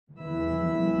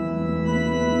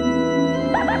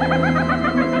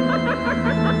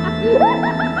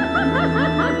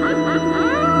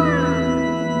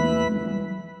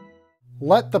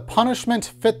Let the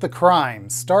punishment fit the crime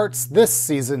starts this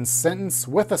season's sentence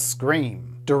with a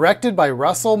scream. Directed by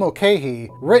Russell Mulcahy,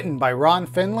 written by Ron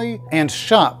Finley, and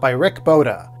shot by Rick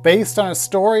Boda. Based on a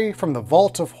story from the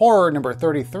Vault of Horror number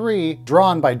 33,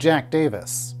 drawn by Jack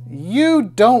Davis.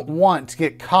 You don't want to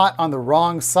get caught on the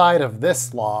wrong side of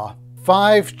this law.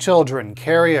 5 children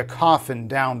carry a coffin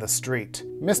down the street.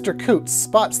 Mr. Coots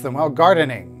spots them while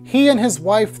gardening. He and his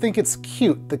wife think it's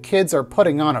cute the kids are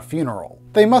putting on a funeral.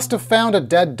 They must have found a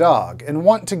dead dog and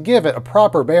want to give it a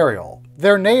proper burial.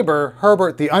 Their neighbor,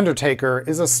 Herbert the Undertaker,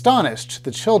 is astonished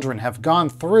the children have gone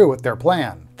through with their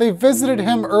plan. They visited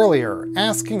him earlier,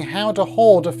 asking how to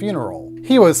hold a funeral.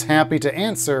 He was happy to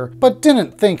answer, but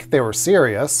didn't think they were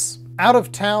serious.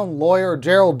 Out-of-town lawyer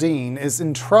Geraldine is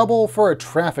in trouble for a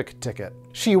traffic ticket.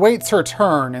 She waits her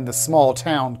turn in the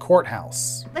small-town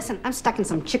courthouse. Listen, I'm stuck in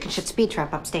some chicken shit speed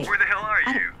trap upstate. Where the hell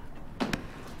are you?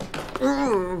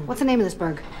 What's the name of this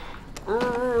burg?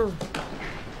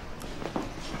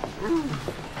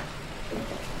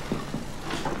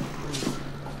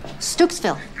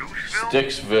 Stooksville.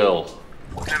 Sticksville.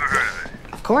 Never heard of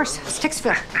it. Of course,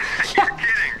 Sticksville. You're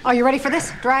kidding. Are you ready for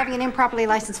this? Driving an improperly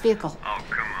licensed vehicle. Oh,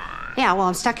 come on. Yeah, well,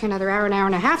 I'm stuck here another hour and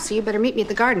a half, so you better meet me at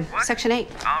the garden. What? Section 8.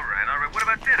 All right. What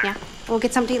about dinner? Yeah, we'll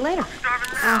get something to eat later. I'm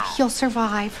starving now. You'll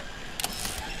survive.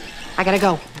 I gotta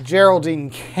go. Geraldine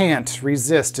can't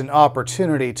resist an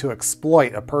opportunity to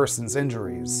exploit a person's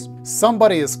injuries.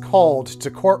 Somebody is called to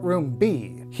courtroom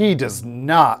B. He does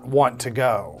not want to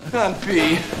go. Not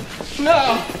B.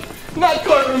 No! Not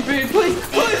courtroom B, please!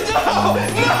 Please, no! No!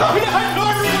 Not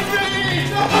courtroom B!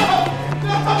 No!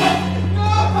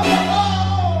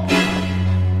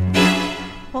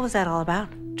 What was that all about?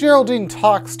 Geraldine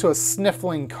talks to a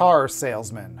sniffling car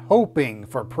salesman, hoping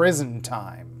for prison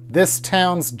time. This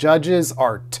town's judges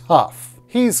are tough.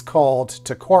 He's called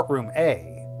to courtroom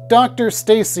A. Dr.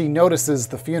 Stacy notices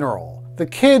the funeral. The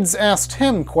kids asked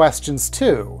him questions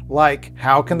too, like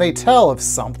how can they tell if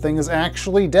something is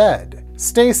actually dead?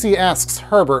 Stacy asks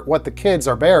Herbert what the kids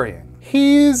are burying.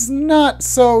 He's not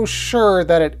so sure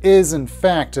that it is in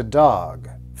fact a dog.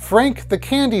 Frank, the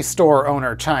candy store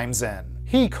owner, chimes in.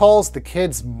 He calls the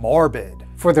kids morbid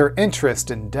for their interest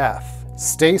in death.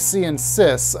 Stacy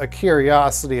insists a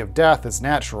curiosity of death is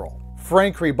natural.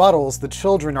 Frank rebuttals the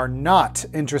children are not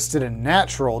interested in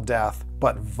natural death,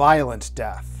 but violent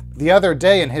death. The other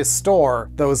day in his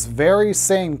store, those very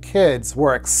same kids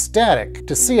were ecstatic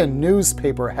to see a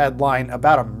newspaper headline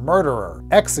about a murderer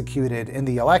executed in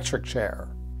the electric chair.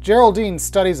 Geraldine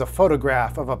studies a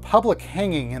photograph of a public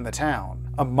hanging in the town.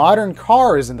 A modern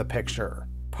car is in the picture.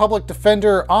 Public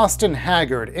Defender Austin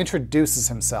Haggard introduces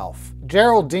himself.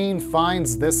 Geraldine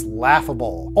finds this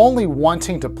laughable, only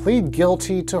wanting to plead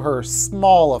guilty to her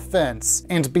small offense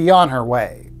and be on her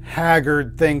way.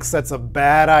 Haggard thinks that's a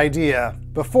bad idea.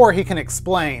 Before he can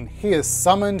explain, he is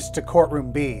summoned to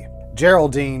courtroom B.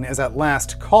 Geraldine is at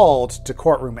last called to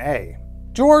courtroom A.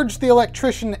 George the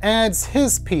electrician adds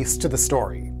his piece to the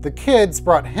story. The kids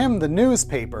brought him the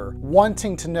newspaper,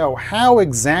 wanting to know how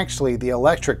exactly the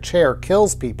electric chair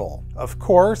kills people. Of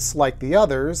course, like the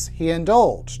others, he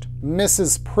indulged.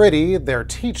 Mrs. Pretty, their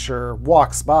teacher,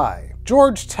 walks by.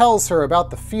 George tells her about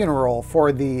the funeral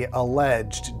for the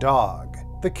alleged dog.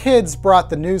 The kids brought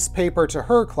the newspaper to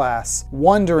her class,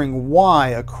 wondering why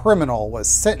a criminal was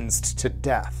sentenced to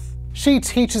death. She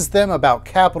teaches them about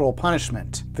capital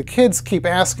punishment. The kids keep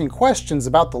asking questions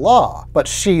about the law, but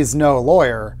she's no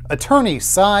lawyer. Attorney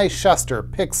Cy Shuster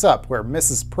picks up where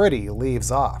Mrs. Pretty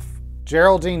leaves off.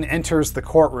 Geraldine enters the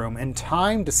courtroom in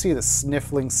time to see the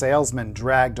sniffling salesman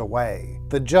dragged away.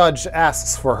 The judge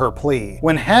asks for her plea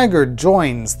when Haggard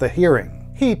joins the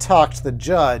hearing. He talked the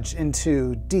judge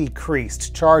into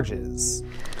decreased charges.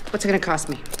 What's it gonna cost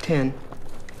me? 10.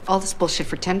 All this bullshit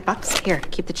for $10? Here,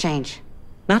 keep the change.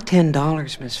 Not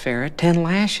 $10, Miss Farrah. 10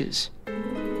 lashes.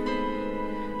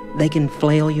 They can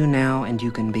flail you now, and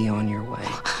you can be on your way.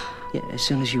 Yeah, as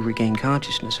soon as you regain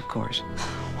consciousness, of course.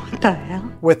 What the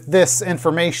hell? With this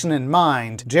information in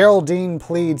mind, Geraldine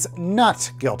pleads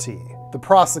not guilty. The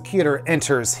prosecutor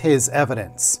enters his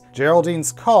evidence.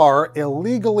 Geraldine's car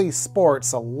illegally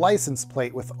sports a license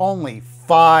plate with only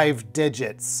 5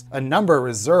 digits, a number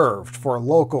reserved for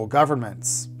local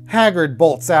governments. Haggard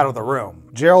bolts out of the room.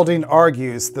 Geraldine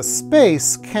argues the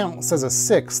space counts as a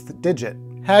 6th digit.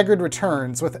 Haggard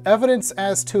returns with evidence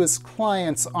as to his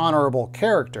client's honorable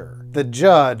character. The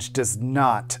judge does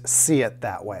not see it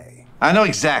that way. I know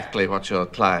exactly what your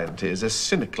client is, a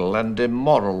cynical and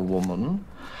immoral woman.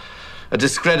 A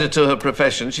discredit to her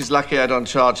profession. She's lucky I don't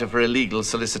charge her for illegal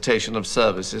solicitation of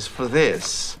services for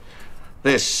this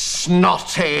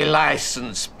snotty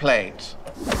license plate.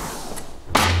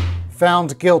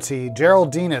 Found guilty,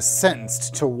 Geraldine is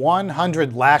sentenced to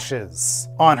 100 lashes.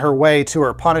 On her way to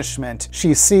her punishment,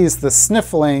 she sees the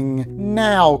sniffling,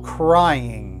 now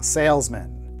crying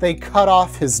salesman. They cut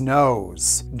off his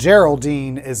nose.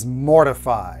 Geraldine is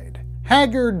mortified.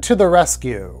 Haggard to the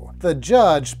rescue. The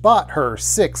judge bought her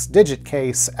 6-digit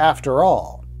case after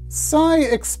all. Cy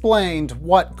explained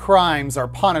what crimes are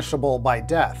punishable by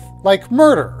death, like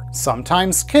murder,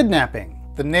 sometimes kidnapping.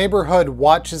 The neighborhood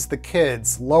watches the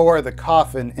kids lower the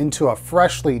coffin into a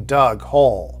freshly dug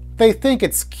hole. They think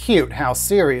it's cute how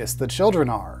serious the children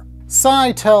are.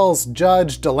 Cy tells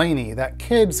Judge Delaney that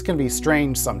kids can be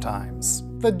strange sometimes.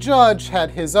 The judge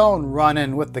had his own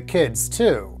run-in with the kids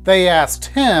too. They asked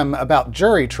him about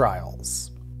jury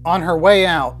trials. On her way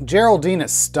out, Geraldine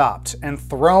is stopped and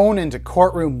thrown into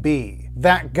courtroom B.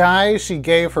 That guy she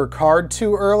gave her card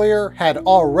to earlier had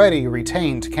already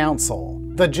retained counsel.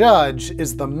 The judge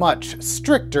is the much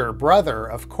stricter brother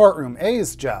of courtroom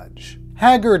A's judge.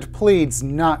 Haggard pleads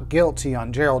not guilty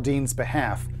on Geraldine's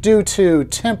behalf due to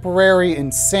temporary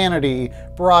insanity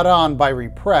brought on by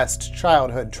repressed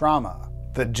childhood trauma.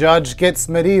 The judge gets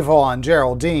medieval on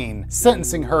Geraldine,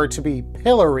 sentencing her to be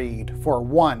pilloried for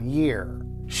 1 year.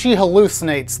 She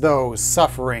hallucinates those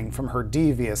suffering from her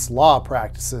devious law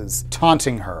practices,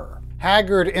 taunting her.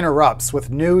 Haggard interrupts with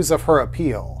news of her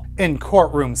appeal. In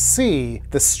courtroom C,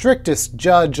 the strictest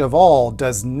judge of all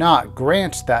does not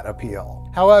grant that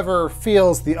appeal. However,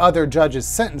 feels the other judge's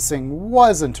sentencing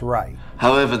wasn't right.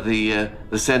 However, the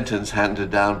sentence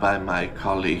handed down by my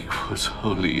colleague was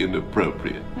wholly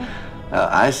inappropriate.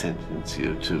 I sentence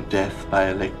you to death by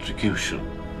electrocution.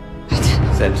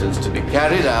 Sentence to be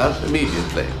carried out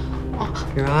immediately.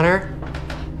 Your Honor,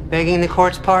 begging the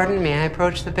court's pardon, may I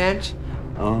approach the bench?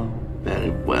 Oh, very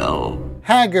well.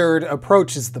 Haggard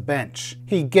approaches the bench.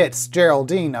 He gets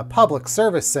Geraldine a public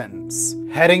service sentence.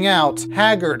 Heading out,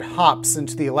 Haggard hops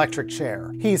into the electric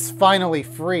chair. He's finally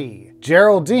free.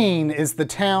 Geraldine is the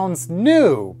town's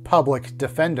new public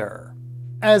defender.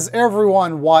 As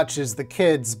everyone watches the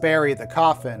kids bury the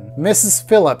coffin, Mrs.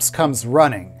 Phillips comes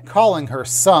running, calling her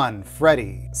son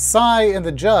Freddie. Cy and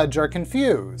the judge are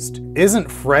confused.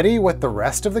 Isn't Freddie with the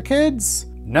rest of the kids?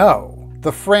 No.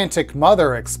 The frantic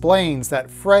mother explains that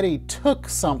Freddie took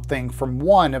something from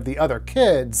one of the other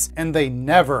kids and they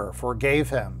never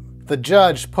forgave him. The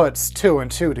judge puts 2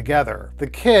 and 2 together. The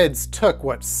kids took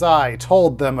what Cy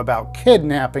told them about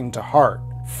kidnapping to heart.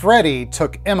 Freddie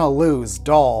took Emma Lou's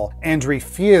doll and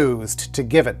refused to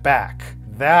give it back.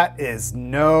 That is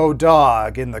no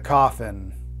dog in the coffin.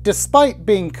 Despite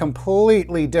being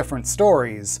completely different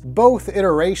stories, both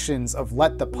iterations of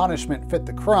Let the Punishment Fit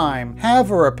the Crime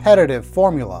have a repetitive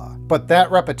formula, but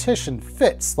that repetition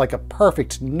fits like a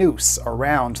perfect noose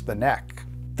around the neck.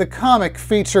 The comic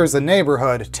features a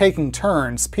neighborhood taking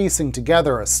turns piecing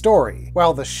together a story,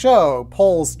 while the show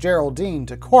pulls Geraldine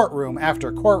to courtroom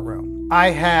after courtroom.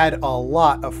 I had a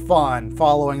lot of fun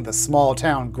following the small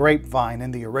town grapevine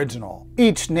in the original.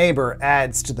 Each neighbor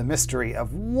adds to the mystery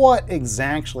of what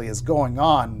exactly is going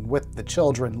on with the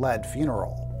children-led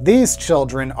funeral. These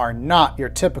children are not your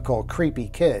typical creepy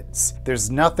kids. There's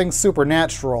nothing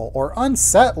supernatural or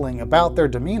unsettling about their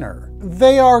demeanor.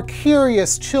 They are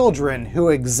curious children who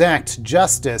exact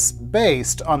justice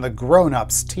based on the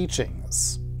grown-ups'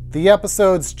 teachings. The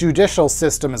episode's judicial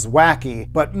system is wacky,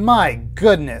 but my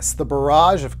goodness, the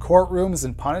barrage of courtrooms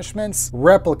and punishments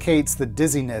replicates the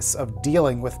dizziness of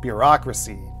dealing with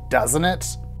bureaucracy, doesn't it?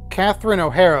 Catherine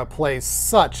O'Hara plays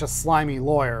such a slimy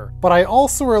lawyer, but I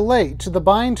also relate to the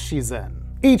bind she's in.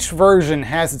 Each version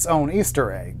has its own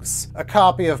Easter eggs. A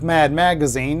copy of Mad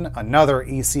Magazine, another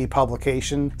EC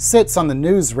publication, sits on the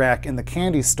news rack in the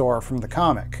candy store from the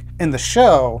comic. In the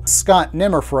show, Scott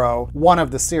Nimmerfro, one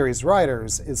of the series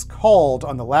writers, is called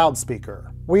on the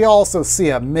loudspeaker. We also see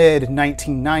a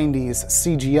mid-1990s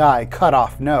CGI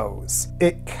cut-off nose.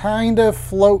 It kind of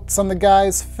floats on the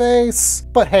guy's face,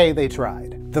 but hey, they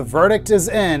tried. The verdict is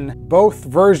in. Both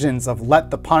versions of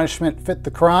Let the Punishment Fit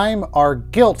the Crime are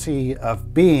guilty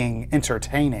of being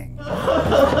entertaining.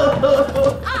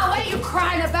 Oh, what are you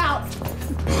crying about?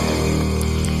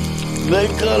 They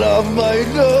cut off my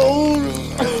nose.